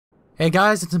Hey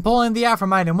guys, it's Napoleon the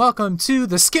Afromite, and welcome to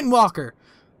the Skinwalker.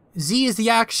 Z is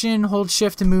the action, hold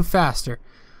shift to move faster.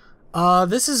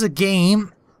 This is a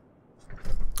game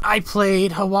I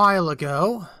played a while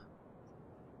ago,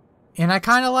 and I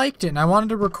kind of liked it, and I wanted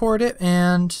to record it,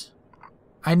 and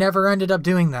I never ended up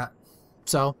doing that.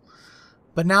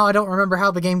 But now I don't remember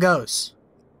how the game goes.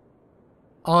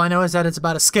 All I know is that it's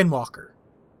about a Skinwalker.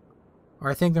 Or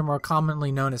I think they're more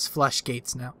commonly known as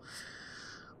Fleshgaits now.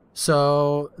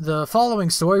 So, the following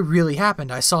story really happened.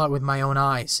 I saw it with my own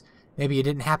eyes. Maybe it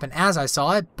didn't happen as I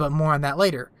saw it, but more on that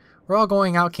later. We're all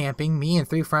going out camping, me and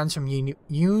 3 friends from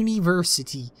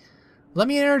university. Let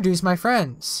me introduce my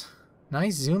friends.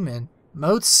 Nice zoom in.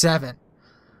 Mode 7.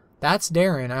 That's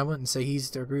Darren. I wouldn't say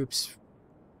he's their group's...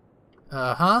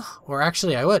 Or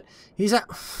actually, I would. He's at...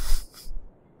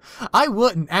 I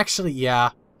wouldn't. Actually,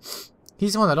 yeah.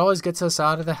 He's the one that always gets us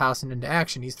out of the house and into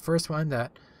action. He's the first one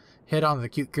that... hit on the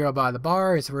cute girl by the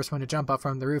bar. He's the first one to jump up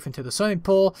from the roof into the swimming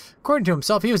pool. According to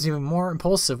himself, he was even more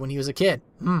impulsive when he was a kid.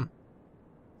 I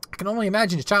can only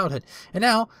imagine his childhood. And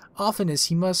now, often as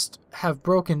he must have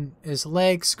broken his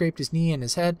leg, scraped his knee and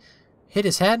his head. Hit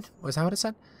his head? Was that what it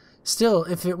said? Still,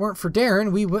 if it weren't for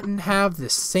Darren, we wouldn't have the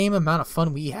same amount of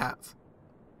fun we have.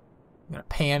 I'm gonna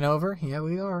pan over. Yeah,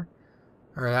 we are.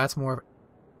 Or that's more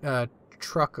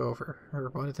truck over. Or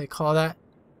what do they call that?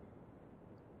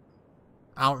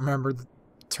 I don't remember the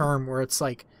term where it's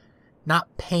like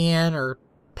not pan, or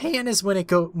pan is when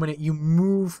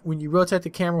you rotate the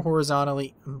camera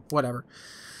horizontally, whatever.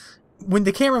 When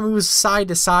the camera moves side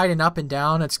to side and up and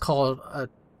down, it's called a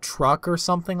truck or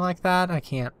something like that. I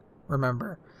can't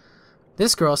remember.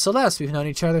 This girl, Celeste, we've known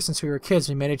each other since we were kids.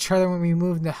 We met each other when we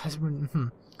moved I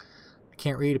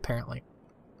can't read apparently.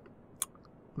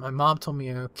 My mom told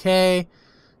me okay.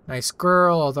 Nice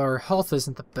girl, although her health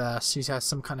isn't the best. She has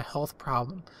some kind of health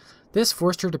problem. This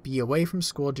forced her to be away from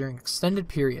school during extended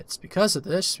periods. Because of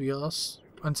this,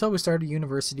 until we started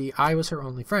university, I was her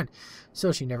only friend.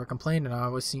 So she never complained, and I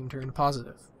always seemed her in the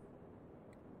positive.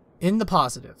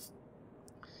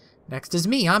 Next is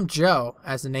me. I'm Joe.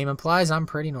 As the name implies, I'm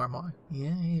pretty normal.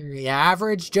 Yeah, you're the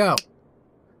average Joe.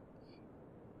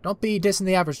 Don't be dissing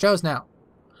the average Joes now.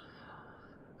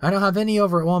 I don't have any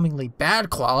overwhelmingly bad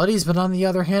qualities, but on the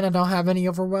other hand, I don't have any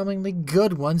overwhelmingly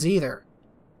good ones either.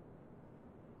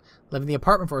 Live in the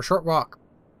apartment for a short walk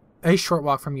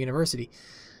from university.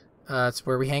 It's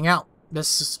where we hang out.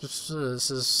 This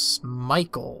is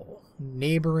Michael.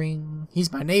 Neighboring.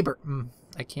 He's my neighbor.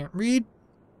 I can't read.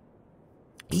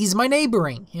 He's my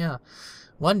neighboring. Yeah.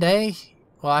 One day,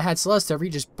 while I had Celeste over, he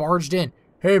just barged in.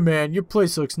 Hey man, your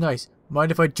place looks nice.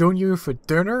 Mind if I join you for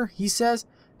dinner? He says.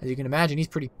 As you can imagine, he's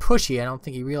pretty pushy. I don't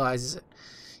think he realizes it.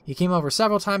 He came over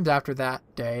several times after that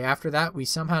day. After that, we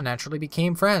somehow naturally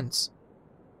became friends.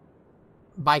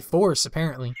 By force,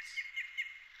 apparently.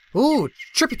 Ooh,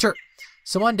 trippy chirp.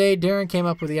 So one day, Darren came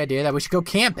up with the idea that we should go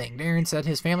camping. Darren said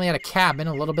his family had a cabin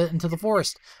a little bit into the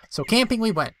forest. So camping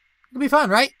we went. It'll be fun,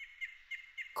 right?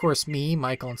 Of course, me,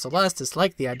 Michael, and Celeste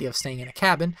disliked the idea of staying in a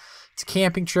cabin. It's a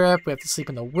camping trip. We have to sleep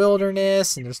in the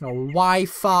wilderness, and there's no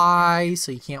Wi-Fi,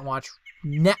 so you can't watch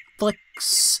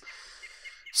Netflix.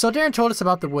 So Darren told us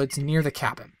about the woods near the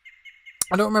cabin.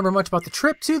 I don't remember much about the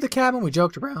trip to the cabin. We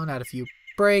joked around, had a few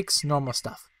breaks, normal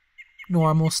stuff.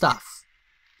 Normal stuff,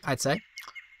 I'd say.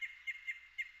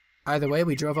 Either way,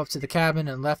 we drove up to the cabin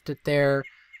and left it there,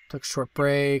 took a short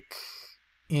break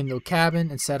in the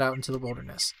cabin, and set out into the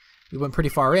wilderness. We went pretty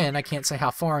far in. I can't say how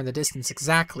far in distance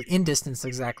exactly,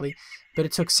 but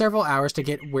it took several hours to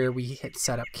get where we had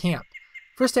set up camp.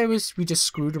 First day we just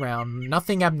screwed around.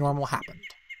 Nothing abnormal happened.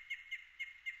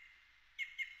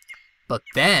 But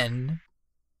then...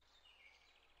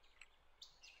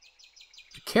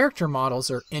 the character models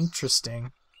are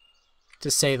interesting, to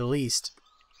say the least.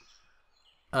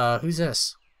 Who's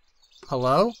this?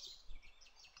 Hello?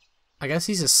 I guess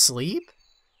he's asleep?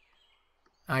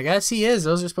 I guess he is.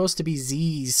 Those are supposed to be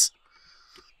Z's.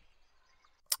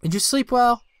 Did you sleep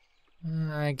well?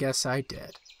 I guess I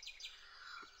did.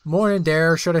 Morning,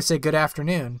 Dare. Should I say good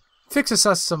afternoon? Fix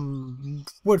us some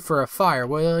wood for a fire,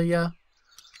 will ya?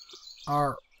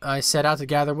 I set out to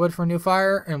gather wood for a new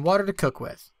fire and water to cook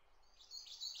with.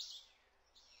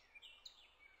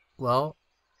 Well,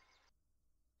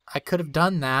 I could have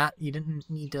done that. You didn't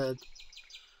need to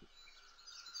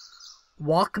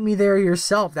walk me there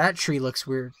yourself. That tree looks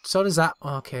weird. So does that.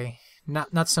 Okay,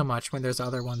 not so much when there's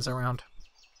other ones around.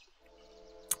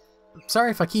 Sorry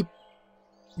if I keep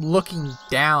looking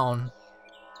down.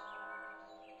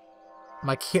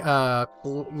 My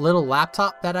little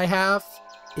laptop that I have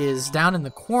is down in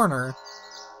the corner,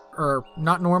 or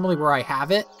not normally where I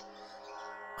have it.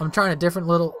 I'm trying a different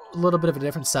little bit of a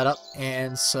different setup,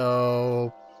 and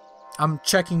so I'm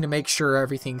checking to make sure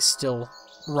everything's still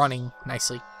running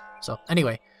nicely. So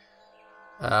anyway,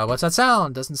 what's that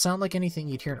sound? Doesn't sound like anything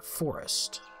you'd hear in a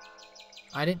forest.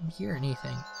 I didn't hear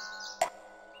anything.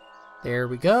 There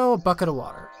we go, a bucket of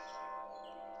water.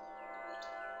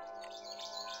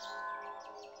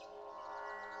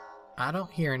 I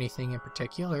don't hear anything in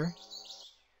particular.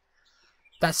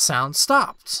 That sound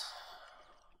stopped.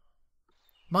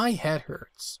 My head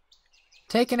hurts.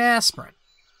 Take an aspirin.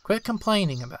 Quit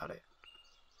complaining about it.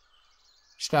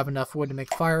 Should have enough wood to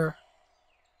make a fire.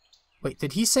 Wait,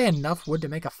 did he say enough wood to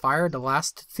make a fire to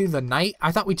last through the night?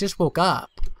 I thought we just woke up.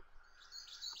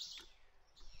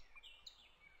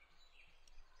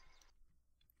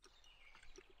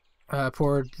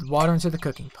 Poured water into the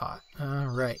cooking pot.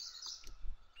 Alright.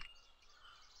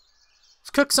 Let's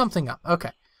cook something up.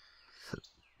 Okay.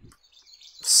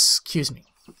 Excuse me.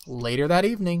 Later that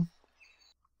evening.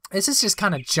 This is just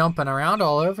kind of jumping around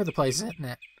all over the place, isn't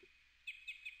it?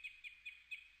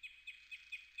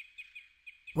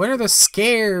 When are the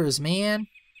scares, man?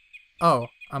 Oh,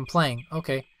 I'm playing.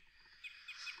 Okay.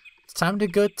 It's time to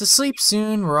go to sleep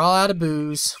soon. We're all out of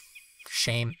booze.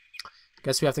 Shame.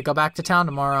 Guess we have to go back to town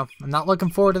tomorrow. I'm not looking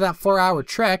forward to that 4-hour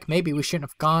trek. Maybe we shouldn't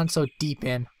have gone so deep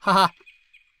in. Haha.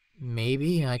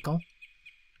 Maybe, Michael.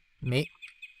 Maybe.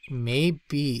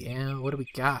 What do we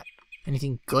got?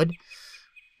 Anything good?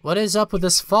 What is up with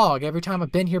this fog? Every time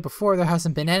I've been here before, there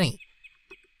hasn't been any.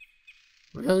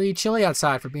 Really chilly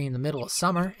outside for being in the middle of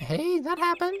summer. Hey, that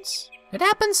happens. It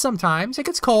happens sometimes. It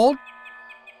gets cold.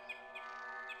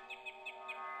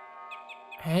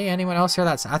 Hey, anyone else hear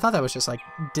that? I thought that was just like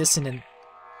dissonant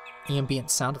ambient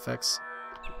sound effects.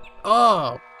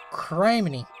 Oh,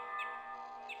 criminy.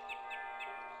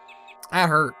 That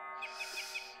hurt.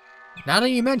 Now that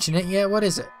you mention it, yeah, what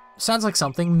is it? Sounds like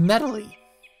something metally.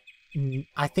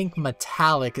 I think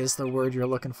metallic is the word you're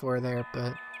looking for there,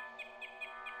 but...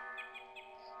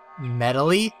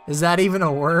 Metally? Is that even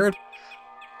a word?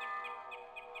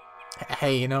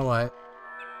 Hey, you know what?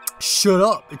 Shut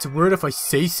up! It's a word if I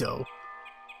say so.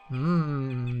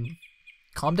 Calm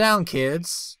down,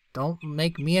 kids. Don't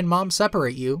make me and Mom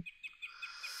separate you.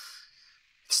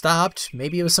 Stopped.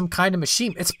 Maybe it was some kind of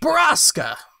machine. It's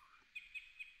Baraska!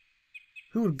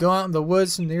 Who would go out in the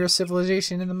woods near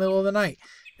civilization in the middle of the night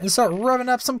and start revving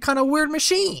up some kind of weird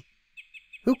machine?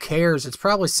 Who cares? It's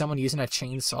probably someone using a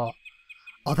chainsaw.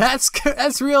 Oh,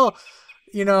 that's real,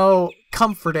 you know,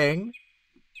 comforting.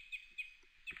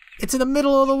 It's in the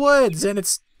middle of the woods, and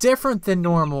it's different than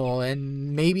normal,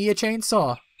 and maybe a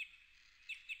chainsaw.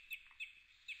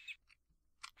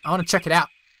 I want to check it out.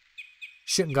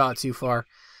 Shouldn't go out too far.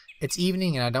 It's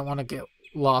evening, and I don't want to get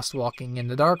lost walking in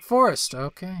the dark forest.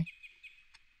 Okay.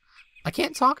 I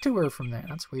can't talk to her from there.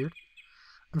 That's weird.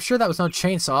 I'm sure that was no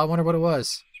chainsaw. I wonder what it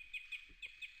was.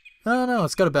 No,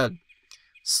 let's go to bed.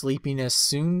 Sleepiness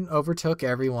soon overtook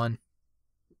everyone.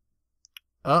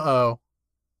 Uh-oh.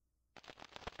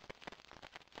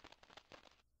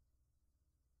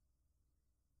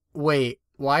 Wait,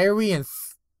 why are we in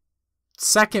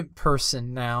second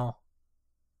person now?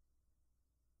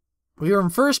 We were in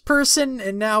first person,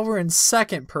 and now we're in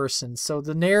second person, so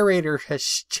the narrator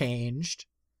has changed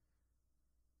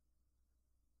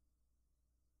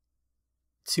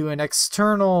to an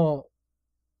external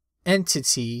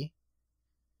entity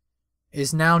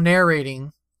is now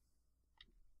narrating.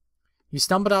 You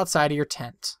stumbled outside of your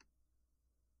tent.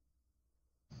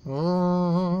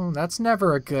 Oh, that's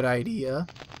never a good idea.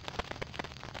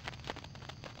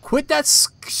 Quit that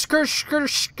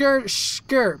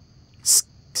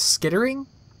skittering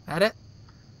at it.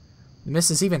 The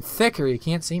mist is even thicker. You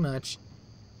can't see much.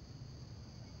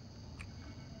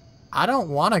 I don't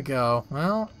want to go.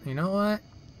 Well, you know what?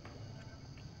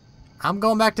 I'm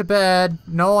going back to bed.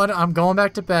 No, I'm going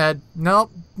back to bed.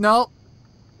 Nope.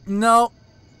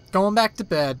 Going back to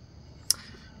bed.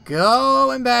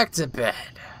 Going back to bed.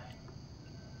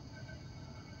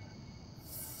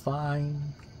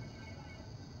 Fine.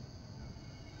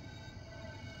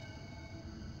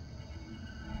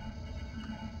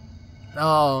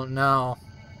 Oh, no.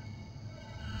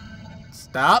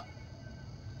 Stop.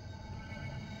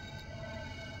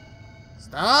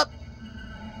 Stop.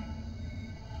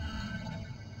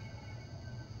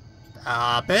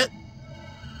 Stop it.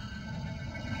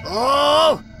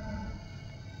 Oh!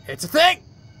 It's a thing!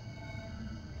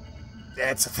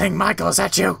 It's a thing, Michael. Is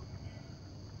that you?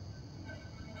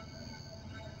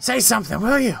 Say something,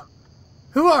 will you?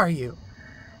 Who are you?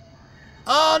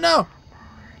 Oh, no!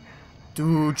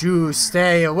 Dude, you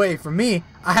stay away from me.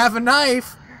 I have a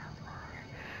knife.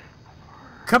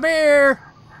 Come here.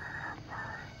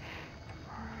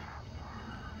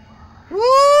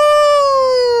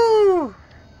 Woo!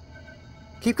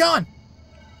 Keep going.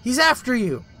 He's after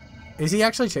you. Is he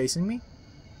actually chasing me?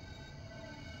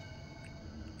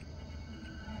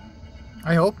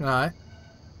 I hope not.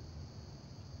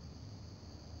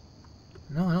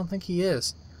 No, I don't think he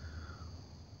is.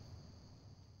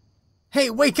 Hey,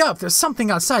 wake up! There's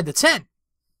something outside the tent!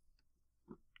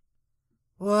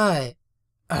 What?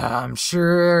 I'm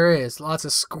sure there is. Lots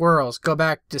of squirrels. Go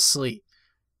back to sleep.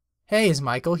 Hey, is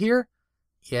Michael here?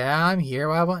 Yeah, I'm here.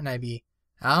 Why wouldn't I be?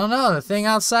 I don't know. The thing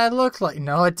outside looked like...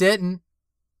 No, it didn't.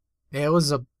 It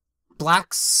was a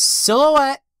black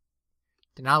silhouette.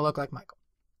 Did not look like Michael.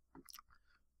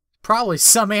 Probably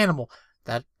some animal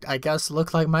that, I guess,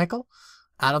 looked like Michael.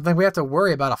 I don't think we have to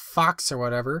worry about a fox or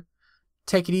whatever.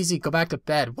 Take it easy. Go back to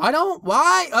bed.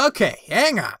 Why? Okay,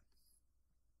 hang on.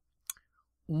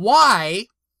 Why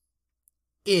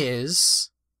is...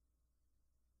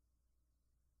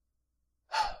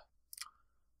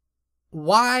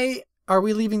 Why are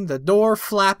we leaving the door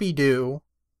flappy-doo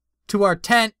to our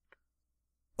tent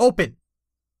open?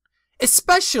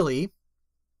 Especially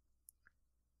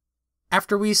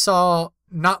after we saw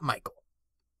not Michael.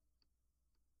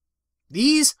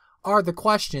 These are the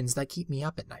questions that keep me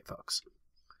up at night, folks.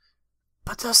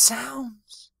 But the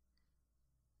sounds.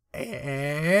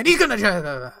 And he's gonna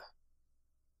try.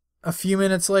 A few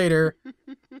minutes later.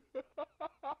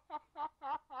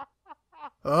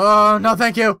 Oh, no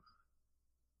thank you.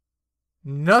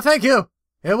 No thank you.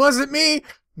 It wasn't me.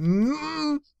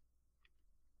 Well,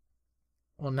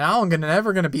 now I'm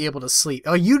never gonna be able to sleep.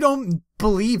 Oh, you don't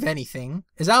believe anything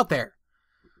is out there.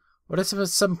 What if it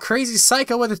was some crazy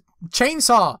psycho with a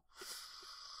chainsaw?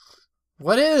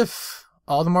 What if?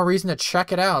 All the more reason to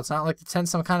check it out. It's not like the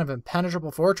tent's some kind of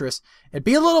impenetrable fortress. It'd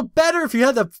be a little better if you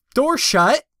had the door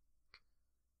shut.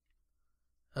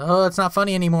 Oh, it's not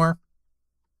funny anymore.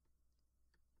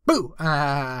 Boo!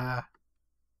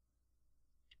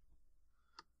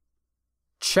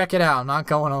 Check it out. I'm not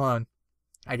going alone.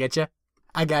 I get you.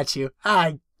 I got you.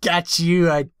 I got you.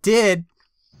 I did.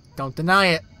 Don't deny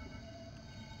it.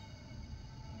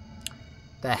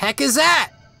 The heck is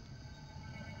that?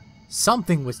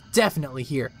 Something was definitely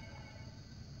here.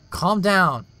 Calm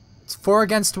down. It's 4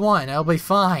 against 1. I'll be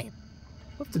fine.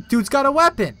 What, the dude's got a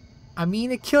weapon? I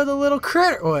mean, it killed a little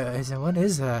critter. What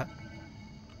is that?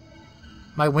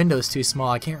 My window's too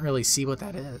small. I can't really see what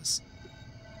that is.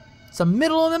 It's the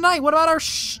middle of the night. What about our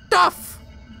stuff?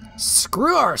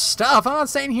 Screw our stuff. I'm not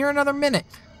staying here another minute.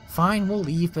 Fine, we'll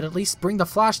leave, but at least bring the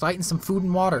flashlight and some food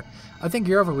and water. I think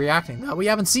you're overreacting. No, we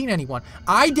haven't seen anyone.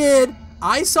 I did.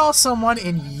 I saw someone,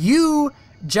 and you,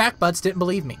 jackbutts, didn't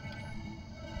believe me.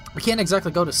 We can't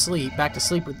exactly go to sleep, back to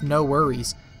sleep with no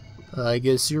worries. I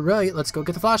guess you're right. Let's go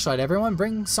get the flashlight. Everyone,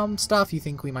 bring some stuff you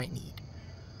think we might need.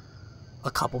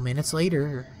 A couple minutes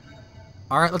later.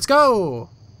 Alright, let's go!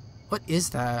 What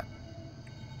is that?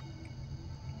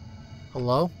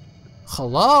 Hello?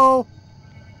 Hello?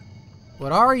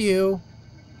 What are you?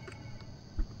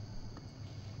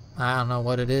 I don't know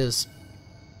what it is.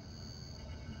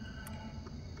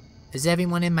 Is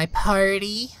everyone in my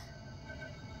party?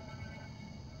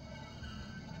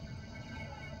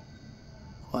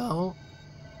 Well,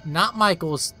 not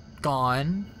Michael's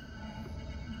gone.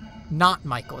 Not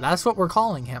Michael. That's what we're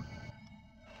calling him.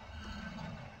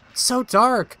 It's so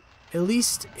dark. At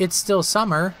least it's still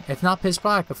summer. It's not pitch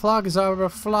black. The fog is over.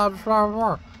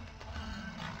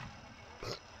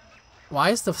 Why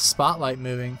is the spotlight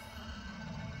moving?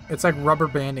 It's like rubber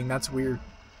banding. That's weird.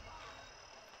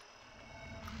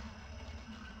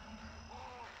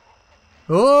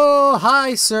 Oh,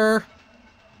 hi, sir.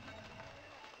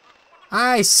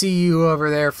 I see you over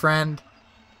there, friend.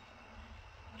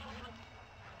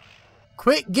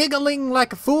 Quit giggling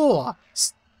like a fool.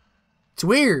 It's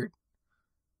weird.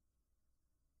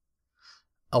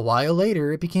 A while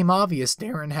later, it became obvious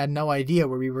Darren had no idea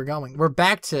where we were going. We're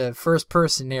back to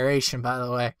first-person narration, by the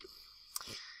way.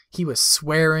 He was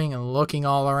swearing and looking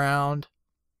all around.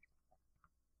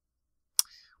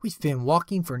 We've been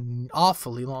walking for an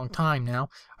awfully long time now.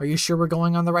 Are you sure we're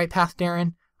going on the right path,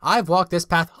 Darren? I've walked this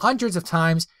path hundreds of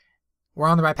times. We're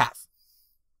on the right path.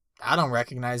 I don't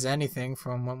recognize anything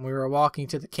from when we were walking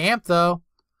to the camp, though.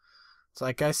 It's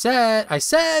like I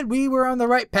said we were on the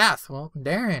right path. Well,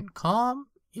 Darren, calm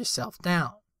yourself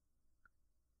down.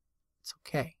 It's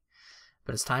okay.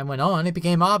 But as time went on, it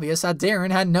became obvious that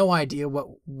Darren had no idea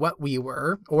what we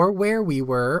were, or where we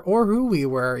were, or who we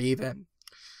were even.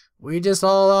 We just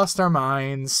all lost our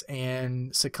minds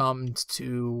and succumbed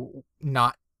to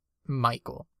not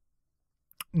Michael.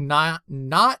 Not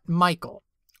Michael.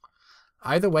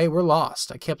 Either way, we're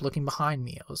lost. I kept looking behind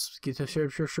me. I was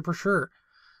sure.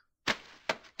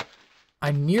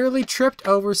 I nearly tripped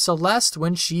over Celeste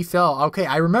when she fell. Okay,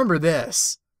 I remember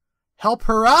this. Help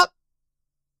her up?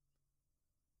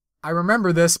 I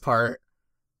remember this part.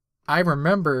 I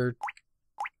remember...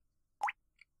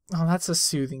 Oh, that's a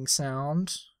soothing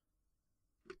sound.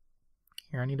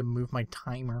 Here, I need to move my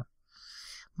timer.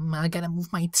 I gotta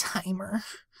move my timer.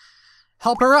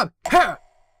 Help her up! Her!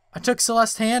 I took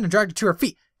Celeste's hand and dragged her to her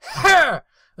feet. Her! I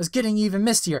was getting even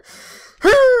mistier.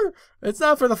 Her! It's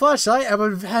not for the flashlight. I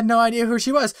would have had no idea who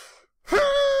she was. Her!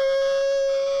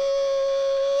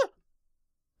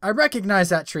 I recognize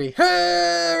that tree.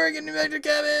 Her! We're getting back to the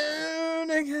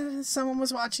cabin. Someone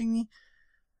was watching me.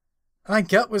 My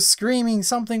gut was screaming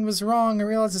something was wrong. I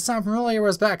realized the sound from earlier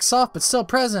was back, soft but still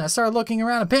present. I started looking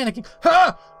around and panicking.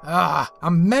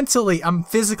 I'm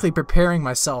physically preparing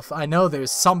myself. I know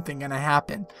there's something gonna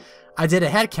happen. I did a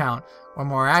head count, or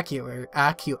more accurately,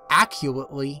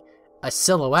 a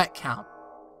silhouette count.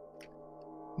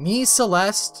 Me,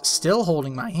 Celeste, still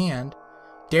holding my hand.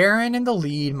 Darren in the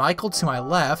lead, Michael to my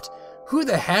left. Who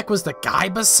the heck was the guy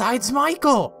besides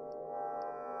Michael?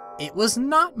 It was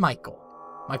not Michael.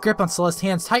 My grip on Celeste's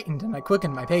hands tightened and I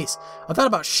quickened my pace. I thought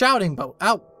about shouting but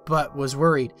was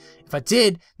worried. If I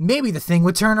did, maybe the thing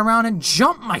would turn around and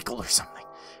jump Michael or something.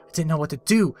 I didn't know what to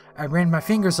do. I ran my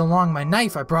fingers along my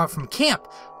knife I brought from camp.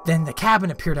 Then the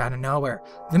cabin appeared out of nowhere.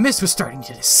 The mist was starting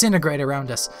to disintegrate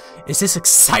around us. Is this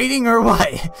exciting or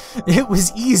what? It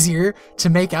was easier to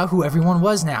make out who everyone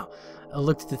was now. I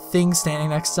looked at the thing standing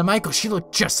next to Michael. She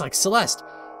looked just like Celeste.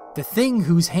 The thing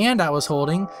whose hand I was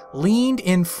holding leaned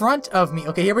in front of me.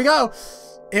 Okay, here we go.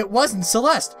 It wasn't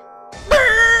Celeste.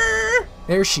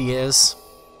 There she is.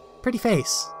 Pretty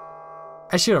face.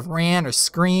 I should have ran or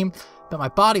screamed, but my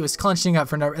body was clenching up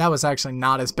for no... That was actually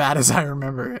not as bad as I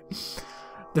remember it.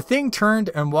 The thing turned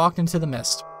and walked into the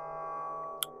mist.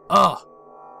 Ugh.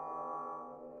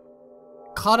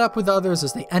 Caught up with others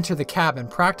as they entered the cabin,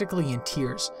 practically in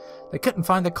tears. They couldn't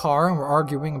find the car and were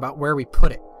arguing about where we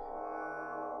put it.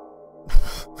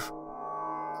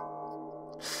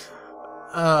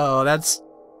 Oh, that's...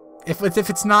 If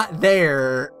it's not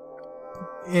there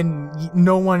and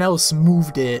no one else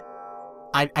moved it,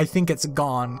 I think it's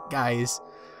gone, guys.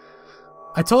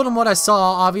 I told them what I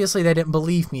saw. Obviously, they didn't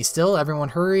believe me. Still, everyone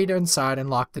hurried inside and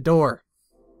locked the door.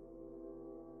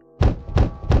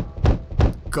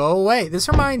 Go away. This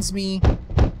reminds me.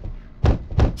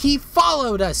 He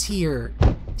followed us here.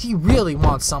 He really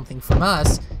wants something from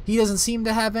us. He doesn't seem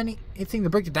to have anything to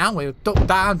break it down with.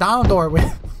 Down door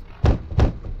with.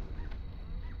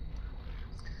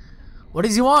 What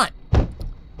does he want?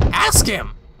 Ask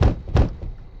him.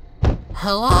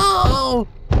 Hello?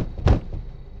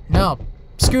 No.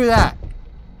 Screw that.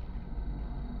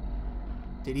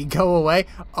 Did he go away?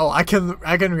 Oh, I can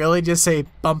really just say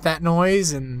bump that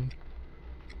noise and...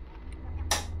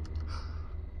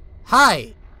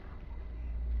 Hi.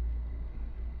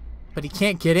 But he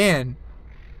can't get in.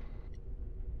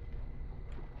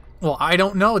 Well, I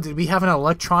don't know. Did we have an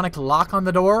electronic lock on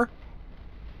the door?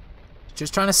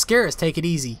 Just trying to scare us. Take it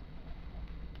easy.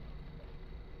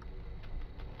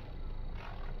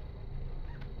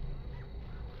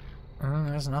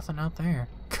 There's nothing out there.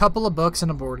 Couple of books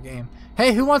and a board game.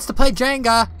 Hey, who wants to play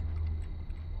Jenga?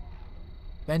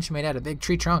 Bench made out of big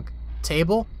tree trunk.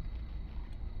 Table?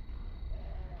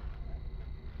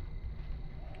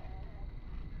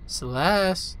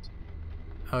 Celeste.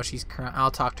 Oh, she's current.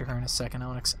 I'll talk to her in a second. I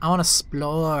want to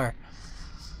explore.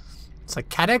 It's like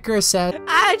Kadekar said.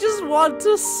 I just want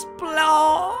to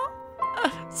explore.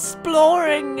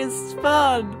 Exploring is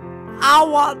fun. I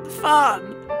want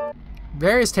fun.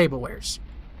 Various tablewares.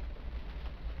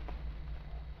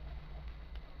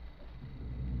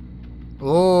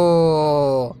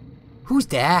 Oh, who's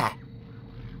that?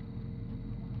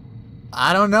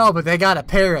 I don't know, but they got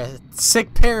a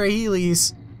sick pair of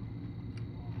Heelys.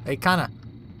 They kind of...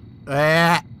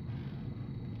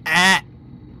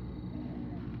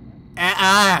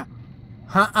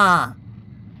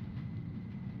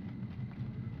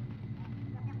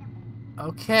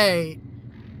 Okay.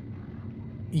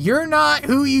 You're not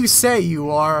who you say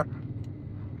you are.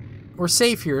 We're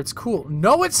safe here. It's cool.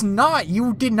 No, it's not.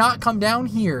 You did not come down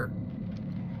here.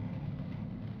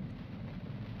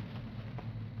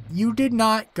 You did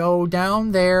not go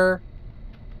down there.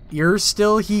 You're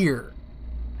still here.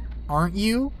 Aren't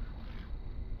you?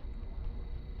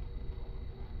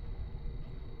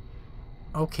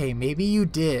 Okay, maybe you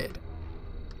did.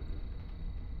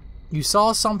 You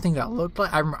saw something that looked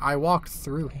like... I walked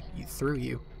through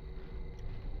you.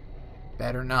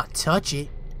 Better not touch it.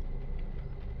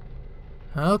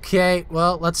 Okay,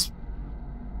 well, let's...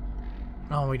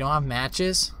 Oh, we don't have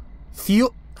matches?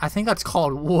 Fuel... I think that's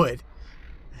called wood.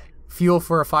 fuel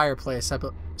for a fireplace. A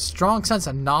strong sense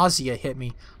of nausea hit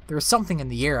me. There was something in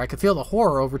the air. I could feel the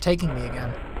horror overtaking me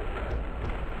again.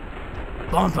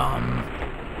 Bum bum.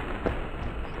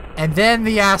 And then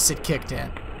the acid kicked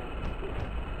in.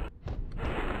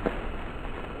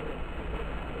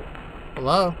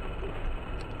 Hello?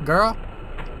 Girl?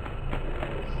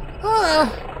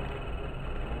 Ah.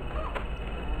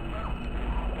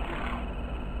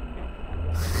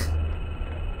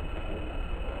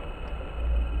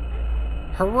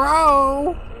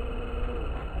 Hello?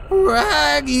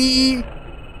 Raggy!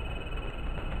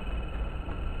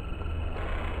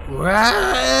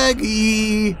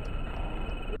 Raggy!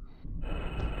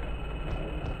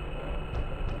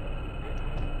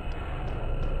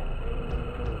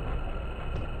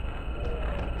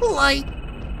 Light!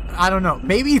 I don't know.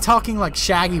 Maybe talking like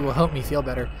Shaggy will help me feel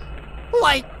better.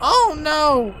 Light! Oh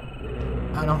no!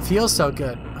 I don't feel so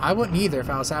good. I wouldn't either if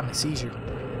I was having a seizure.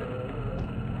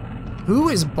 Who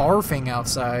is barfing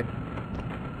outside?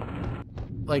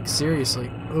 Like,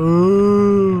 seriously.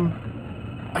 Ooh.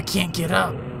 I can't get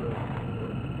up.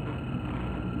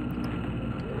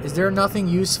 Is there nothing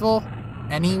useful?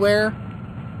 Anywhere?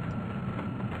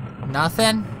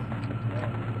 Nothing?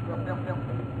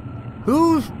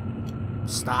 Who?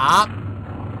 Stop.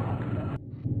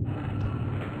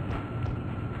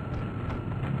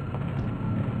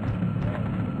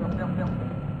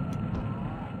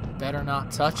 Better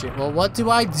not touch it. Well, what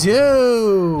do I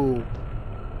do?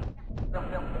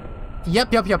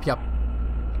 Yep.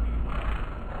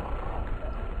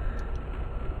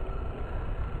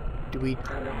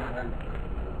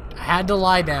 I had to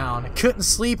lie down. I couldn't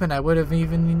sleep, and I would have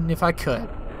even if I could.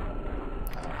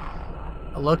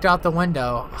 I looked out the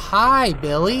window. Hi,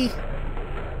 Billy.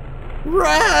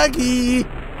 Raggy!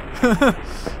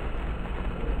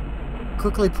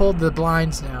 Quickly pulled the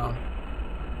blinds down.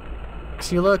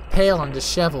 She looked pale and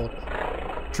disheveled.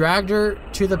 Dragged her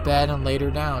to the bed and laid her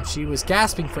down. She was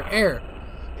gasping for air.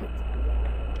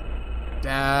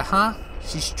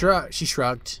 She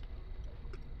shrugged.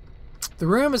 The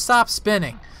room had stopped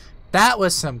spinning. That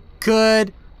was a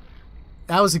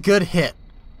good hit.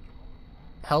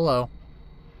 Hello.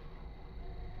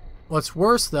 What's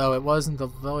worse, though, it wasn't the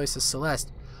voice of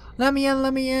Celeste. Let me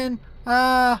in.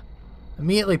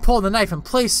 Immediately pulled the knife and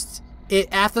placed it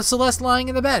at the Celeste lying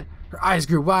in the bed. Her eyes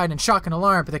grew wide in shock and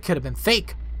alarm, but they could have been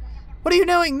fake. What are you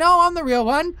doing? No, I'm the real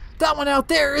one. That one out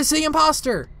there is the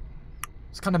imposter. I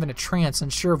was kind of in a trance,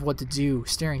 unsure of what to do,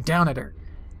 staring down at her.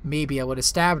 Maybe I would have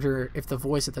stabbed her if the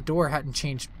voice at the door hadn't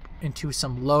changed into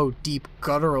some low, deep,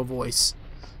 guttural voice.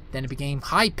 Then it became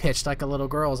high-pitched like a little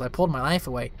girl as I pulled my knife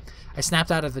away. I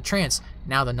snapped out of the trance.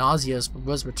 Now the nausea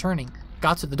was returning.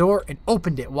 Got to the door and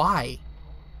opened it. Why?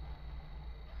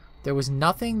 There was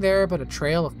nothing there but a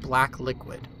trail of black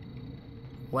liquid.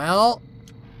 Well,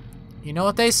 you know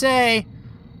what they say.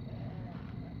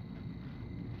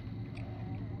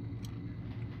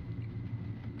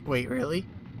 Wait, really?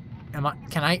 Can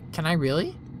I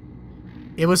really?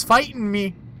 It was fighting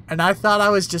me, and I thought I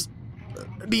was just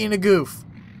being a goof.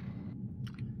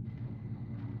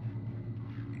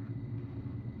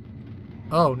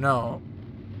 Oh no.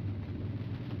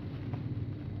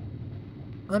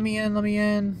 Let me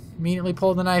in. Immediately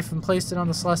pulled the knife and placed it on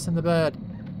the Celeste in the bed.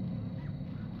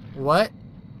 What?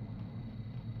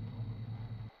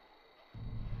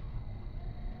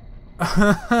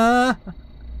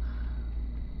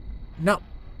 No.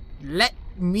 Let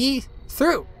me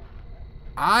through.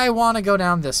 I want to go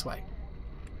down this way.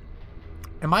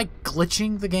 Am I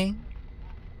glitching the game?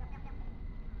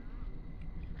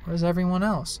 Where's everyone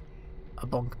else? A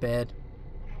bunk bed.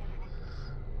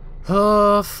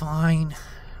 Oh, fine.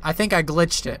 I think I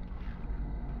glitched it.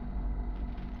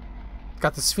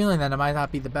 Got this feeling that it might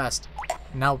not be the best.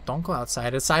 No, don't go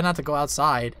outside. Decide not to go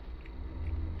outside.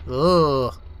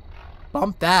 Ugh.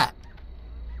 Bump that.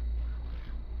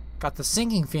 Got the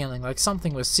sinking feeling like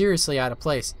something was seriously out of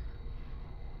place.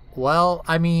 Well,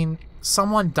 I mean,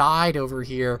 someone died over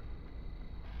here.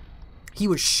 He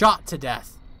was shot to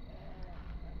death.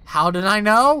 How did I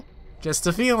know? Just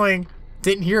a feeling.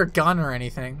 Didn't hear a gun or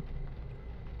anything.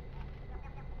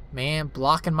 Man,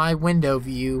 blocking my window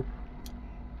view.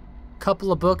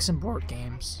 Couple of books and board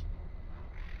games.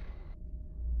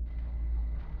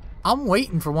 I'm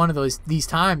waiting for one of these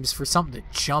times for something to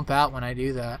jump out when I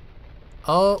do that.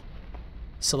 Oh,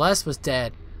 Celeste was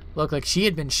dead. Looked like she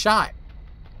had been shot.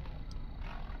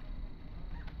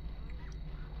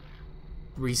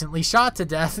 Recently shot to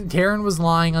death. Darren was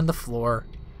lying on the floor.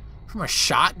 From a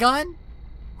shotgun?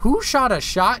 Who shot a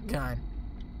shotgun?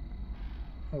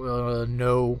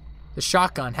 No. The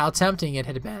shotgun. How tempting it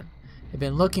had been. I'd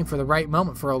been looking for the right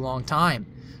moment for a long time.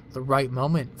 The right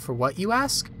moment for what, you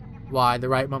ask? Why, the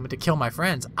right moment to kill my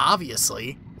friends,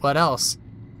 obviously. What else?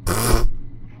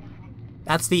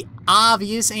 That's the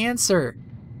obvious answer.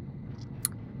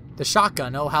 The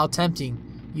shotgun, oh how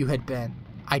tempting you had been.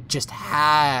 I just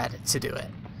had to do it.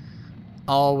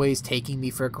 Always taking me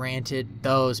for granted,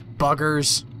 those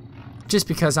buggers. Just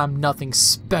because I'm nothing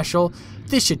special,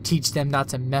 this should teach them not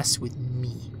to mess with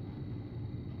me.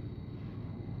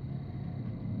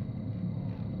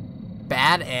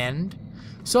 Bad end.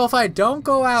 So if I don't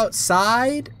go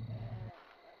outside,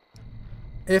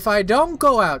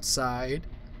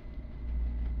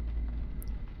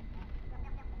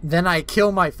 then I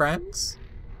kill my friends?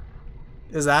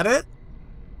 Is that it?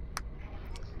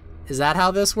 Is that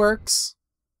how this works?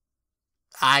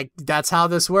 That's how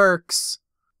this works.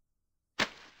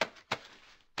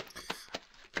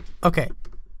 Okay.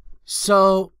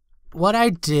 So what I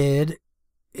did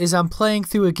is I'm playing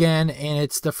through again, and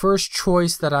it's the first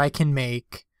choice that I can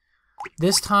make.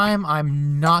 This time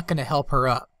I'm not going to help her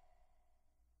up.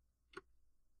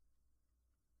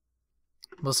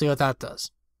 We'll see what that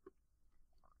does.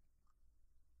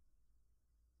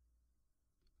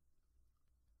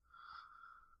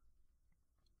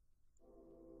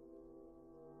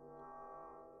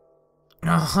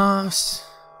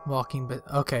 Walking, but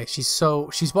okay, she's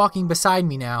walking beside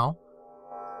me now.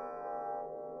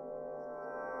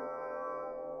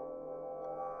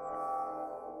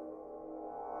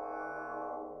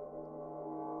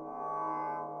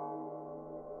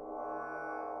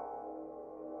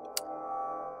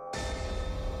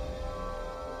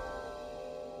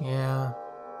 Yeah.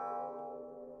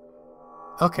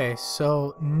 Okay,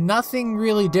 so nothing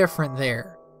really different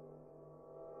there.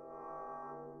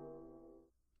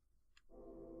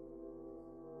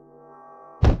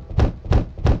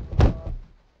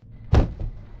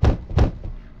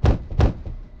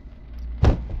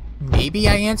 Maybe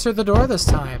I answer the door this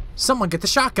time. Someone get the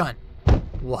shotgun.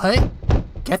 What?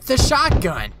 Get the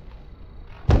shotgun.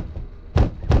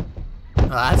 Oh,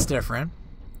 that's different.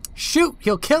 Shoot!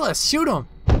 He'll kill us! Shoot him!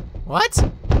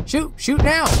 What? Shoot! Shoot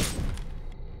now!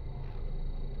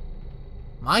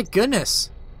 My goodness!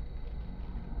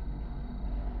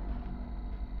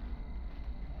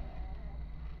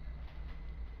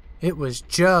 It was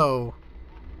Joe.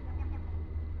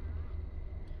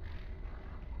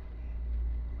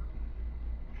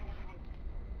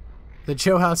 The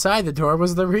Joe outside the door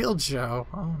was the real Joe.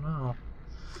 Oh no.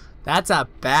 That's a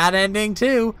bad ending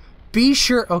too. Be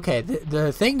sure, okay,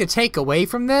 the thing to take away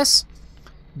from this,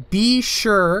 be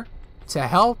sure to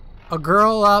help a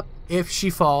girl up if she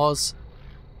falls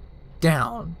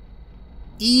down.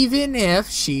 Even if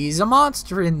she's a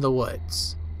monster in the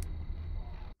woods.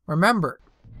 Remember.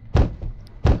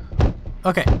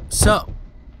 Okay, so,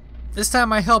 this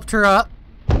time I helped her up,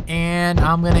 and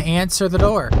I'm gonna answer the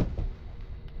door.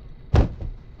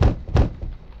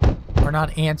 Or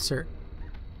not answer.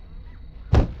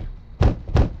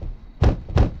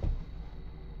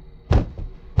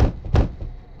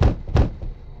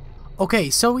 Okay,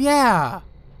 so yeah.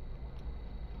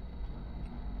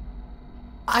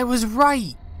 I was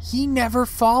right. He never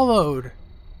followed.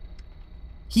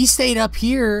 He stayed up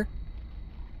here.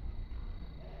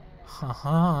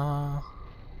 Haha.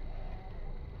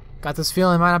 Got this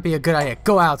feeling it might not be a good idea.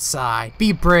 Go outside.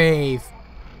 Be brave.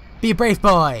 Be a brave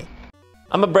boy.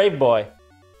 I'm a brave boy.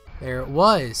 There it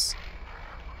was.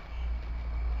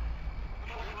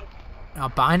 An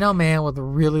albino man with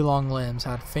really long limbs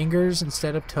had fingers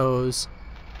instead of toes,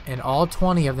 and all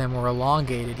 20 of them were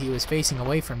elongated. He was facing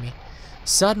away from me.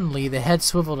 Suddenly, the head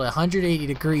swiveled 180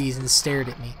 degrees and stared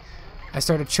at me. I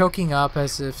started choking up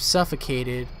as if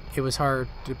suffocated. It was hard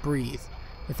to breathe.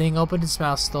 The thing opened its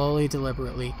mouth slowly,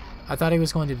 deliberately. I thought he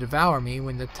was going to devour me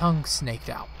when the tongue snaked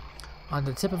out. On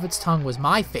the tip of its tongue was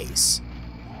my face.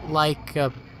 Like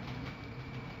a...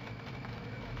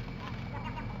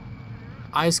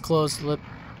 Eyes closed, lip...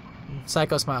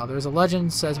 Psycho smile. There's a legend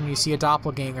that says when you see a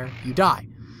doppelganger, you die.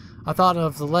 I thought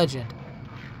of the legend.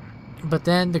 But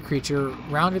then the creature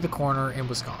rounded the corner and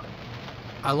was gone.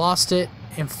 I lost it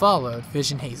and followed,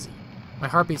 vision hazy. My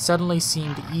heartbeat suddenly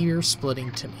seemed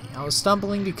ear-splitting to me. I was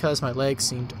stumbling because my legs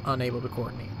seemed unable to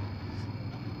coordinate.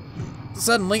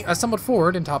 Suddenly, I stumbled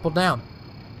forward and toppled down.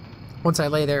 Once I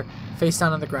lay there, face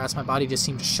down on the grass, my body just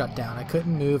seemed to shut down. I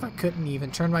couldn't move. I couldn't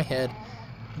even turn my head.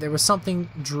 There was something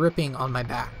dripping on my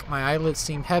back. My eyelids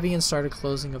seemed heavy and started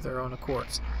closing of their own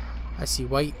accords. I see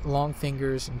white, long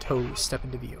fingers and toes step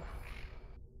into view.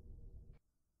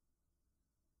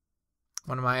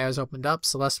 One of my eyes opened up.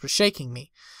 Celeste was shaking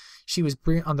me. She was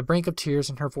on the brink of tears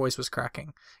and her voice was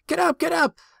cracking. Get up, get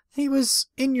up! He was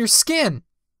in your skin!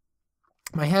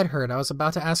 My head hurt. I was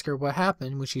about to ask her what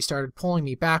happened when she started pulling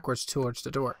me backwards towards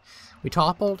the door. We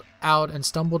toppled out and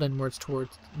stumbled inwards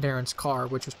towards Darren's car,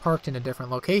 which was parked in a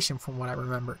different location from what I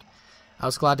remembered. I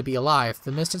was glad to be alive.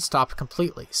 The mist had stopped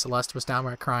completely. Celeste was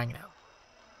downright crying now.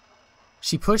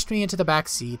 She pushed me into the back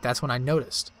seat. That's when I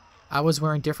noticed. I was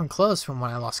wearing different clothes from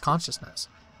when I lost consciousness.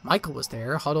 Michael was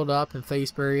there, huddled up and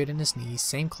face buried in his knees.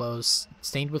 Same clothes,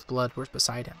 stained with blood, were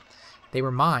beside him. They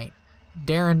were mine.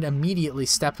 Darren immediately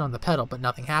stepped on the pedal, but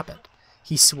nothing happened.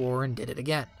 He swore and did it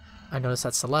again. I noticed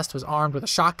that Celeste was armed with a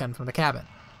shotgun from the cabin.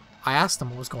 I asked him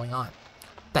what was going on.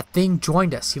 That thing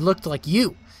joined us. He looked like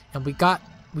you, and we got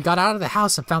out of the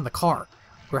house and found the car.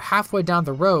 We were halfway down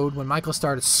the road when Michael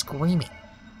started screaming.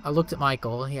 I looked at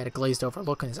Michael. He had a glazed over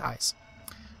look in his eyes.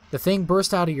 The thing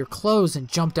burst out of your clothes and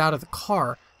jumped out of the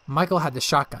car. Michael had the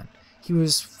shotgun. He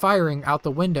was firing out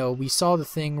the window. We saw the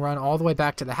thing run all the way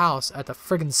back to the house at the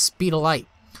friggin' speed of light.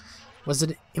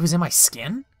 It was in my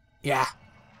skin? Yeah.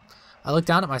 I looked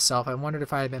down at myself. I wondered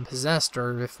if I had been possessed,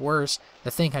 or if worse,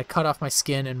 the thing had cut off my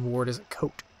skin and wore it as a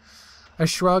coat. I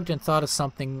shrugged and thought of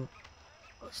something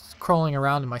crawling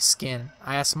around in my skin.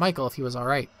 I asked Michael if he was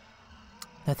alright.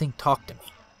 That thing talked to me.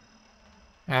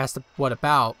 I asked what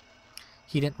about.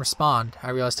 He didn't respond.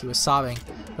 I realized he was sobbing.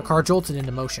 The car jolted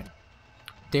into motion.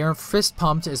 Darren fist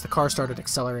pumped as the car started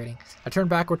accelerating. I turned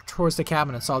backward towards the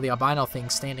cabin and saw the albino thing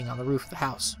standing on the roof of the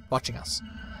house, watching us.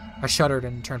 I shuddered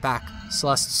and turned back.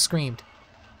 Celeste screamed.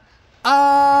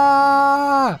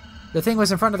 Ah! The thing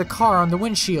was in front of the car on the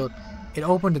windshield. It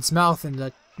opened its mouth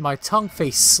and my tongue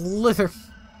face slithered.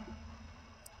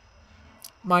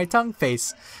 My tongue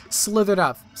face slithered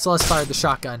up. Celeste fired the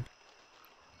shotgun.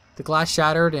 The glass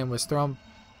shattered and was thrown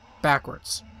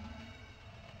backwards.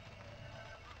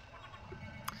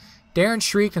 Darren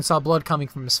shrieked and saw blood coming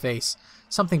from his face.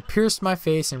 Something pierced my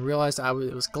face and realized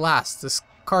it was glass. This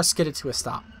car skidded to a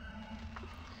stop.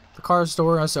 The car's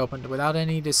door was opened without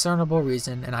any discernible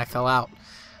reason, and I fell out.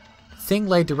 The thing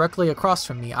lay directly across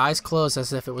from me, eyes closed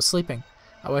as if it was sleeping.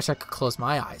 I wish I could close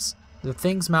my eyes. The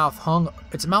thing's mouth hung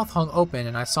open,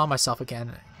 and I saw myself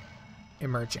again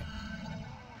emerging.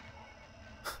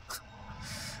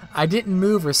 I didn't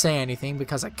move or say anything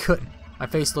because I couldn't. My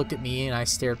face looked at me, and I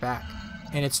stared back.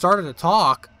 And it started to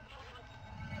talk.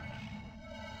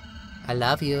 I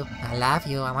love you. I love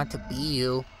you. I want to be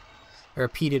you. I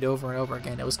repeated over and over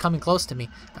again. It was coming close to me.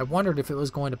 I wondered if it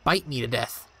was going to bite me to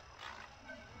death.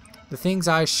 The thing's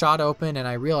eyes shot open and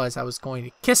I realized I was going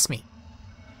to kiss me.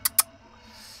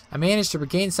 I managed to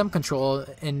regain some control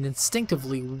and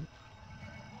instinctively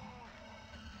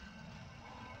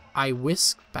I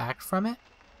whisked back from it.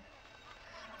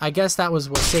 I guess that was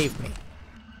what saved me.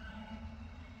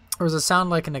 There was a sound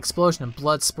like an explosion and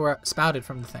blood spouted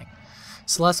from the thing.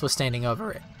 Celeste was standing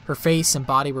over it. Her face and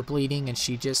body were bleeding and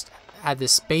she just had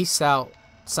this spaced out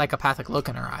psychopathic look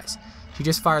in her eyes. She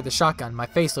just fired the shotgun. My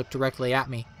face looked directly at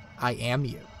me. I am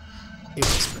you, it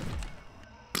whispered.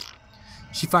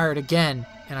 She fired again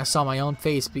and I saw my own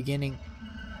face begin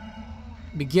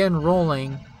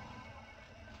rolling,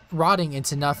 rotting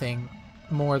into nothing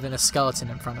more than a skeleton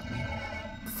in front of me.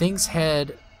 The thing's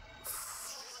head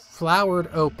flowered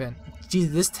open.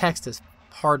 Jesus, this text is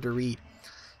hard to read.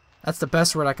 That's the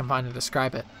best word I can find to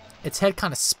describe it. Its head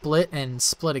kind of split and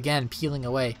split again, peeling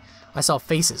away. I saw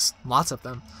faces, lots of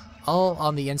them, all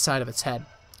on the inside of its head.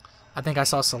 I think I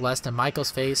saw Celeste and Michael's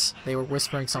face. They were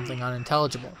whispering something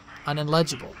unintelligible,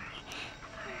 unillegible.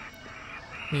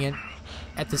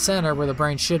 At the center, where the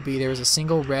brain should be, there was a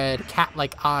single red,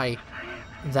 cat-like eye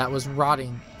that was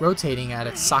rotating at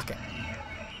its socket.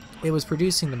 It was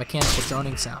producing the mechanical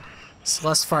droning sound.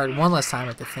 Celeste fired one last time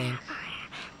at the thing.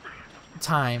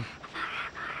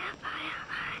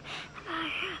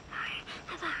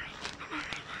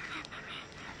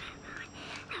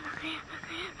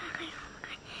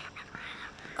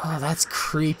 Oh, that's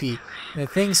creepy. And the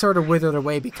thing sort of withered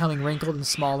away, becoming wrinkled and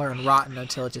smaller and rotten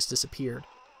until it just disappeared.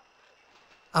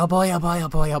 Oh boy, oh boy, oh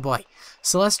boy, oh boy.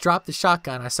 Celeste dropped the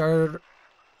shotgun. I started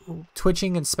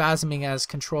twitching and spasming as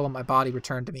control of my body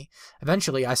returned to me.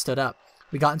 Eventually, I stood up.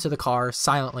 We got into the car,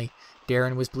 silently.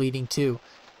 Darren was bleeding too,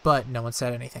 but no one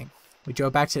said anything. We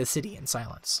drove back to the city in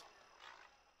silence.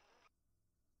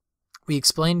 We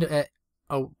explained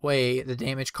away the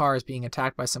damaged car as being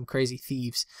attacked by some crazy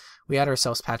thieves. We had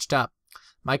ourselves patched up.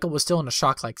 Michael was still in a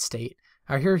shock-like state.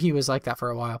 I hear he was like that for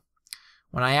a while.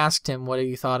 When I asked him what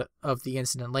he thought of the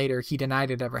incident later, he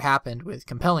denied it ever happened with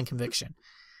compelling conviction.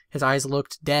 His eyes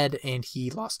looked dead and he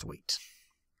lost weight.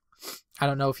 I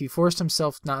don't know if he forced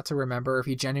himself not to remember or if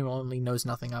he genuinely knows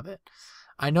nothing of it.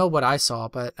 I know what I saw,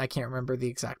 but I can't remember the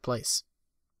exact place.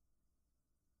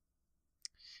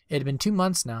 It had been 2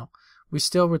 months now. We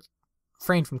still were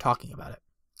refrain from talking about it.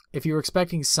 If you were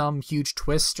expecting some huge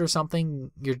twist or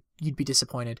something, you'd be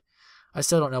disappointed. I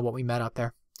still don't know what we met up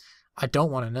there. I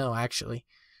don't want to know, actually.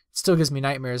 It still gives me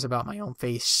nightmares about my own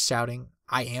face shouting,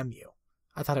 "I am you."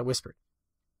 I thought it whispered.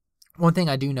 One thing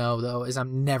I do know, though, is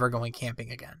I'm never going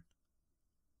camping again.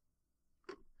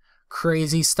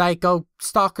 Crazy psycho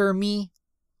stalker me,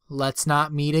 let's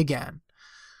not meet again.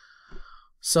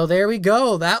 So there we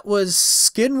go. That was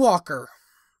Skinwalker.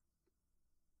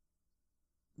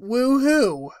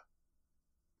 Woohoo!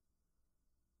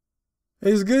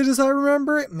 As good as I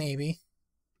remember it, maybe.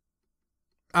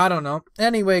 I don't know.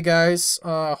 Anyway, guys,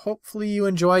 hopefully you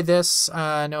enjoyed this.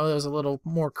 I know it was a little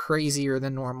more crazier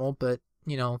than normal, but,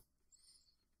 you know,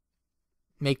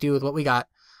 make do with what we got.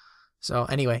 So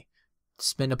anyway,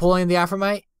 it's been Napoleon the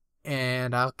Afromite,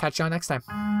 and I'll catch y'all next time.